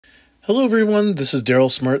Hello everyone, this is Darryl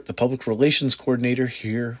Smart, the Public Relations Coordinator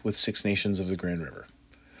here with Six Nations of the Grand River.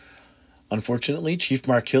 Unfortunately, Chief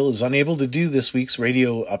Mark Hill is unable to do this week's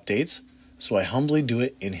radio updates, so I humbly do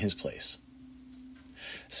it in his place.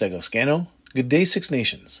 Sego Scano, good day Six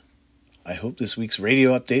Nations. I hope this week's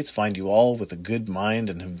radio updates find you all with a good mind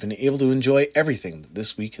and have been able to enjoy everything that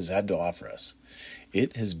this week has had to offer us.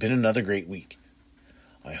 It has been another great week.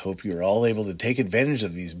 I hope you are all able to take advantage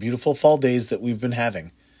of these beautiful fall days that we've been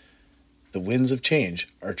having. The winds of change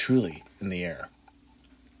are truly in the air.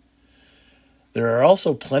 There are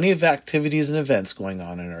also plenty of activities and events going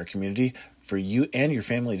on in our community for you and your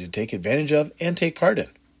family to take advantage of and take part in.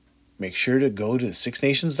 Make sure to go to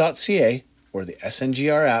sixnations.ca or the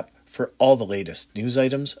SNGR app for all the latest news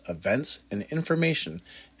items, events, and information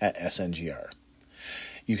at SNGR.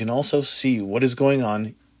 You can also see what is going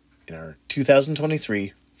on in our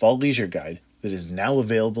 2023 Fall Leisure Guide that is now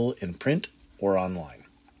available in print or online.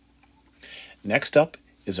 Next up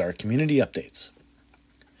is our community updates.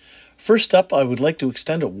 First up, I would like to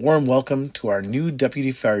extend a warm welcome to our new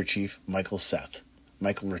Deputy Fire Chief, Michael Seth.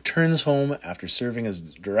 Michael returns home after serving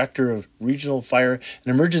as Director of Regional Fire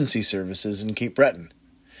and Emergency Services in Cape Breton.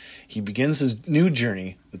 He begins his new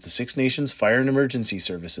journey with the Six Nations Fire and Emergency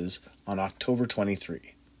Services on October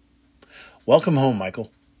 23. Welcome home,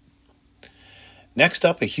 Michael. Next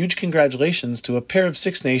up, a huge congratulations to a pair of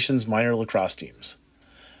Six Nations minor lacrosse teams.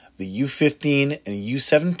 The U15 and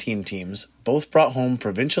U17 teams both brought home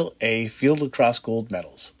Provincial A Field Lacrosse Gold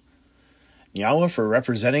medals. Nyawa for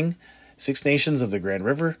representing Six Nations of the Grand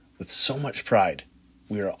River with so much pride.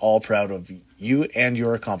 We are all proud of you and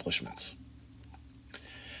your accomplishments.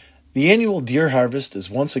 The annual deer harvest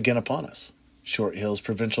is once again upon us. Short Hills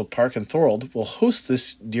Provincial Park in Thorold will host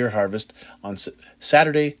this deer harvest on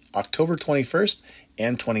Saturday, October 21st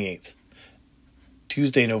and 28th,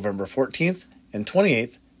 Tuesday, November 14th and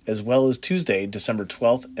 28th, as well as Tuesday, December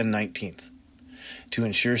 12th and 19th. To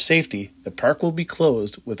ensure safety, the park will be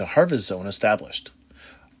closed with a harvest zone established.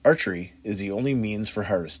 Archery is the only means for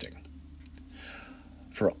harvesting.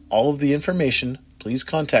 For all of the information, please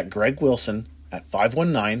contact Greg Wilson at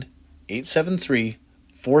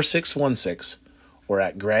 519-873-4616 or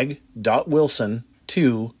at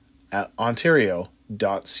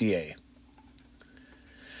greg.wilson2@ontario.ca.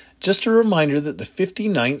 Just a reminder that the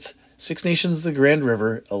 59th Six Nations of the Grand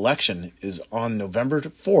River election is on November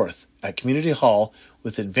 4th at Community Hall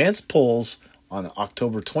with advanced polls on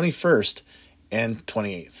October 21st and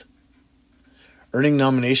 28th. Earning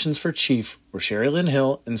nominations for Chief were Sherry Lynn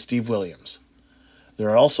Hill and Steve Williams. There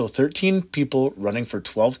are also 13 people running for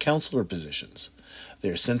 12 councillor positions. They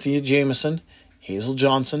are Cynthia Jameson, Hazel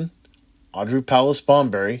Johnson, Audrey Powlis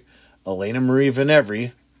Bomberry, Elena Marie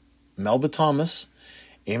Venevry, Melba Thomas,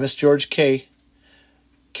 Amos George Kay,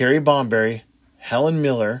 Carrie Bomberry, Helen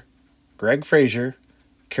Miller, Greg Fraser,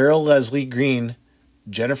 Carol Leslie Green,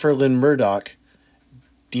 Jennifer Lynn Murdoch,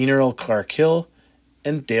 Dean Earl Clark Hill,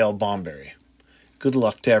 and Dale Bomberry. Good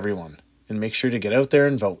luck to everyone, and make sure to get out there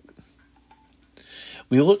and vote.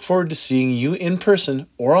 We look forward to seeing you in person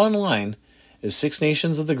or online as Six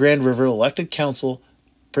Nations of the Grand River Elected Council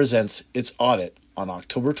presents its audit on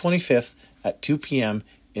October 25th at 2 p.m.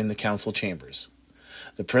 in the council chambers.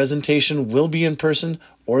 The presentation will be in person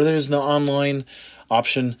or there is no online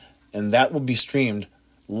option, and that will be streamed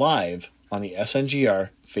live on the SNGR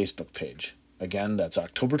Facebook page. Again, that's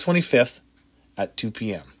October 25th at 2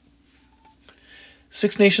 p.m.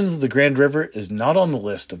 Six Nations of the Grand River is not on the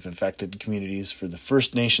list of affected communities for the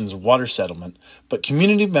First Nations water settlement, but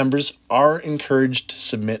community members are encouraged to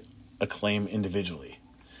submit a claim individually.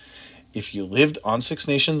 If you lived on Six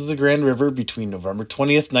Nations of the Grand River between November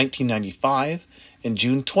 20th, 1995 and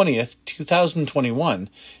June 20th, 2021,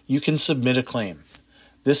 you can submit a claim.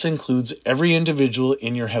 This includes every individual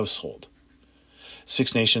in your household.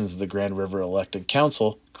 Six Nations of the Grand River Elected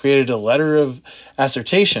Council created a letter of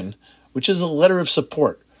assertion, which is a letter of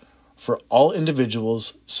support for all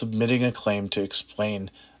individuals submitting a claim to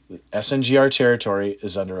explain that SNGR territory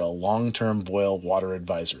is under a long-term boil water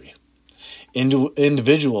advisory.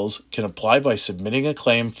 Individuals can apply by submitting a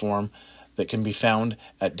claim form that can be found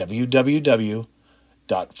at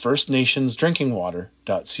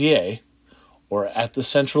www.firstnationsdrinkingwater.ca or at the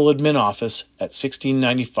Central Admin Office at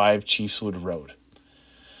 1695 Chiefswood Road.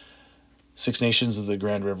 Six Nations of the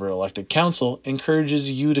Grand River Elected Council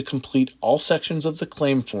encourages you to complete all sections of the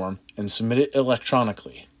claim form and submit it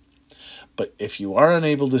electronically. But if you are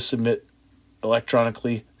unable to submit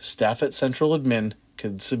electronically, staff at Central Admin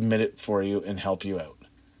can submit it for you and help you out.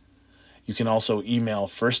 You can also email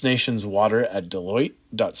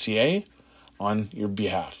firstnationswater@deloitte.ca on your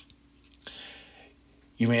behalf.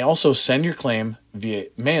 You may also send your claim via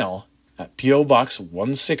mail at P.O. Box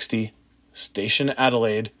 160, Station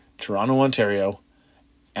Adelaide, Toronto, Ontario,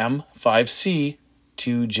 M5C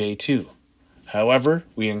 2J2. However,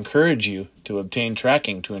 we encourage you to obtain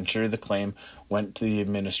tracking to ensure the claim went to the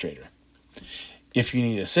administrator. If you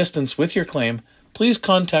need assistance with your claim, please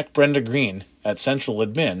contact Brenda Green at Central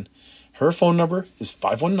Admin. Her phone number is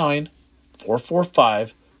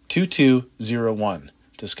 519-445-2201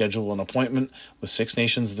 to schedule an appointment with Six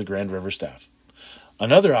Nations of the Grand River staff.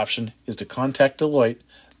 Another option is to contact Deloitte,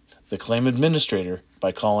 the claim administrator,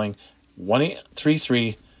 by calling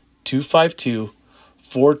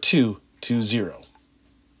 1-833-252-4220.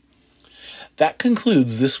 That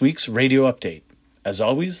concludes this week's radio update. As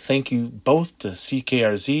always, thank you both to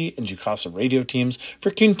CKRZ and Jukasa radio teams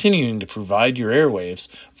for continuing to provide your airwaves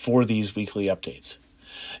for these weekly updates.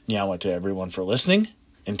 Nyawa to everyone for listening.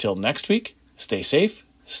 Until next week, stay safe,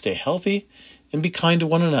 stay healthy, and be kind to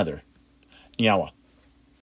one another. Nyawa.